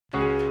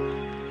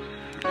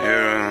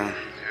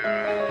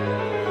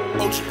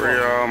Free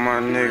all my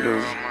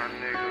niggas.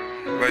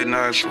 Late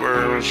night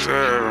swerve and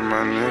serve,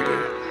 my nigga.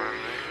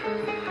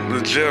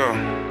 Legit,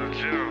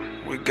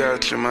 we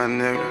got you, my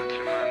nigga.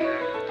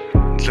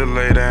 Just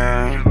lay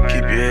down,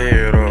 keep your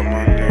head up,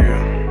 my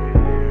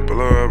nigga.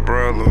 Blood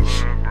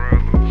brothers,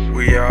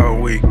 we all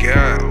we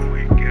got.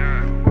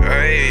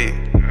 Hey,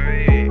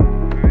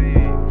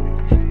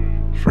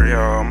 free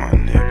all my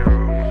niggas.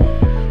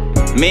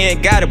 Me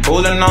and got it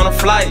bullin' on the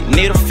flight.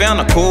 Need a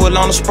finna cool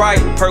on the Sprite.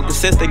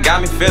 Percocets that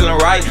got me feeling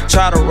right.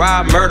 Try to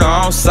ride murder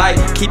on sight.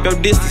 Keep your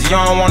distance, you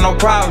don't want no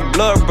problem.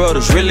 Blood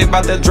brothers, really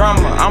about that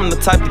drama. I'm the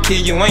type to kill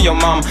you and your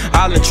mama.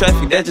 All in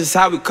traffic, that's just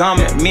how we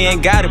comin'. Me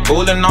and got it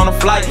bullin' on the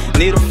flight.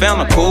 Need a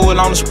finna cool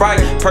on the Sprite.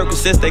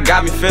 Percocets that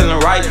got me feeling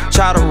right.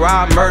 Try to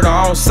ride murder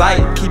on sight.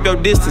 Keep your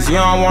distance, you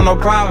don't want no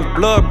problem.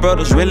 Blood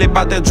brothers, really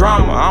about that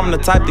drama. I'm the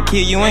type to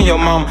kill you and your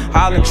mama.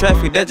 All in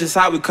traffic, that's just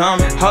how we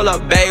comin'. Hold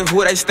up, babe,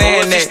 who they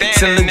stayin'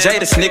 at? Lil J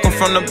to sneak him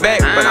from the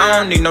back, but I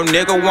don't need no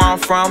nigga where I'm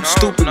from.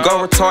 Stupid,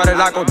 go retarded,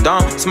 I go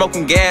dumb.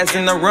 Smoking gas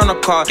in the rental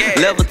car,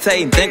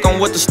 levitating, think I'm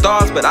with the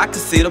stars, but I can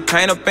see the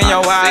pain up in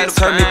your eyes.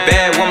 Hurt me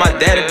bad when my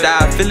daddy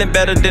died, feeling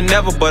better than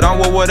ever, but I'm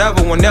with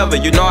whatever, whenever.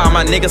 You know how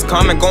my niggas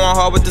coming, going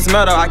hard with this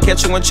metal. I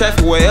catch you in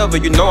traffic wherever,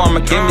 you know I'ma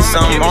give me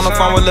something. On the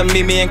phone with Lil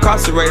Mimi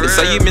incarcerated,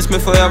 so you miss me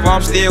forever,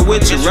 I'm still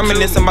with you.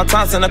 Reminiscing my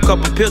times in a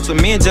couple pictures.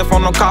 Me and Jeff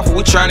on the coffee,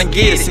 we tryna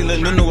get it. See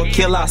Lil Nunu a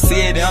killer, I see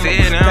it in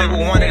him. Paper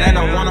one, it ain't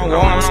no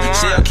one-on-ones.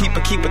 Shell keep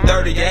a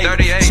 38.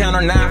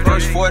 Channel 9,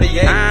 verse 48.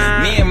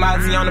 Me and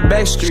Mozzie on the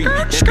back street.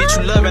 That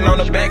bitch you loving on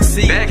the back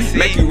seat.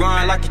 Make you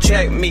run like you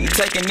track me.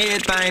 Taking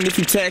everything if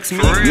you text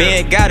me. Me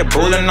and got it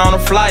bullin' on the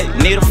flight.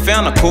 Need a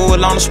finna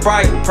cool on the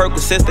Sprite.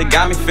 Percocets that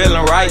got me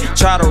feeling right.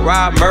 Try to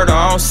ride murder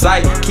on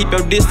sight. Keep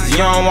your distance, you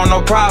don't want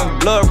no problem.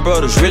 Blood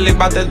brothers, really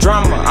about that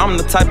drama. I'm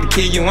the type to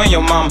kill you and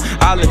your mama.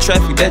 All in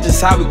traffic, that's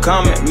just how we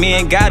comin'. Me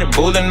and got it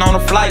bullin' on the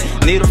flight.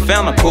 Need a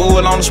finna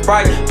cool on the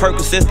Sprite.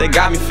 Percocets that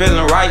got me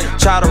feeling right.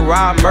 Try to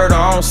ride murder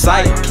on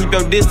sight. Keep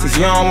your distance,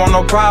 you don't want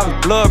no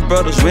problem. Blood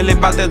brothers, really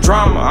about that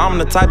drama. I'm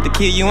the type to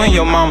kill you and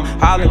your mama.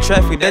 All in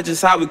traffic, that's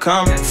just how we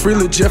come. Free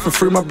Lil Jeff and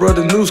free my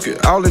brother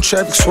Nooska. All in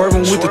traffic,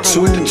 swerving with the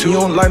two. You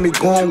don't like me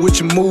going with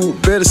your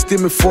move. Better steal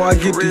me before I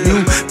get to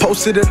you.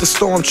 Posted at the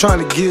store, I'm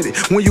trying to get it.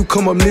 When you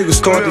come up, niggas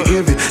start to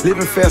envy.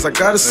 Living fast, I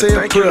gotta say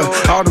a prayer.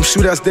 All them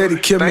shootouts, daddy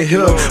killed me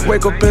here.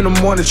 Wake up in the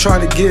morning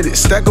trying to get it.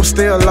 Stack up,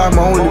 stay alive,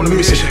 my only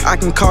mission. I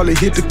can call it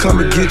hit to come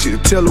and get you.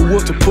 Tell the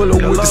wolf to pull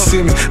up with the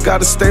semi.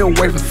 Gotta stay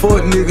away from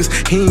fuck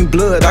niggas. He ain't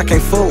blood, I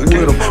can't fuck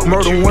with him.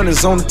 Murder one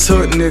is on the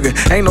tut, nigga.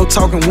 Ain't no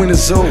talking when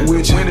it's up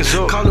with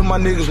you. Callin' my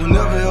niggas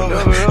whenever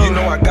ever. You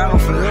know I got them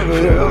forever.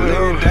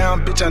 Lay it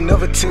down, bitch, I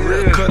never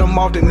tell. Cut them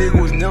off, the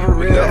nigga was never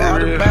real.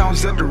 Out of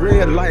bounds at the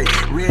red light.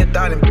 Red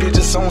dot and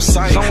bitches on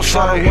sight.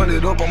 Try to run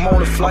it up, I'm on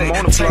the flight.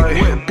 Take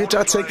what, bitch,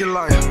 I take your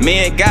life.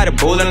 Me and got it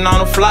bullin' on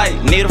the flight.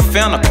 Need a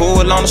finna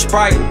cool on the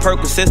Sprite.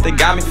 Percocets that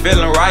got me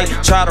feeling right.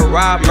 Try to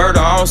ride murder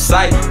on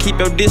sight. Keep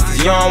your distance,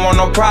 you don't want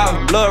no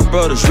problem. Blood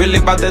brothers, really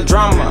about that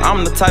drama.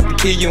 I'm the type to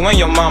kill you and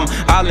your mama.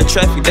 All in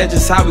traffic, that's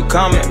just how we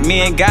comin'.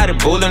 Me and got it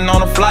bullin'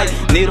 on the flight.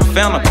 Need a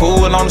finna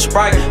cool on the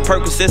Sprite.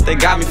 Percocets that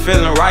got me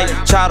feeling right.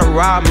 Try to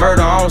ride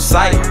murder on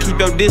sight. Keep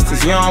your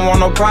distance, you don't want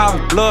no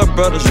problem. Blood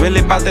brothers,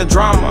 really about that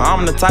drama.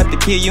 I'm the type to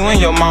kill you and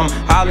your mama.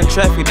 All in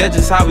traffic, that's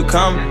just how we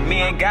comin'.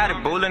 Me and got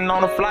it bullin'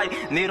 on the flight.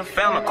 Need a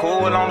finna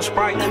cool on the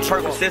Sprite.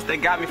 Percocets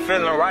that got me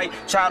feeling right.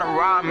 Try to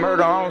ride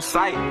murder on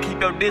sight.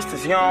 Keep your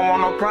distance, you don't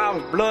want no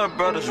problem. Blood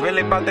brothers,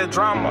 really about that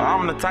drama.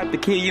 I'm the type to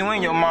kill you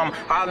and your mama.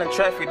 All in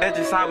traffic, that's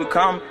just how we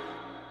come.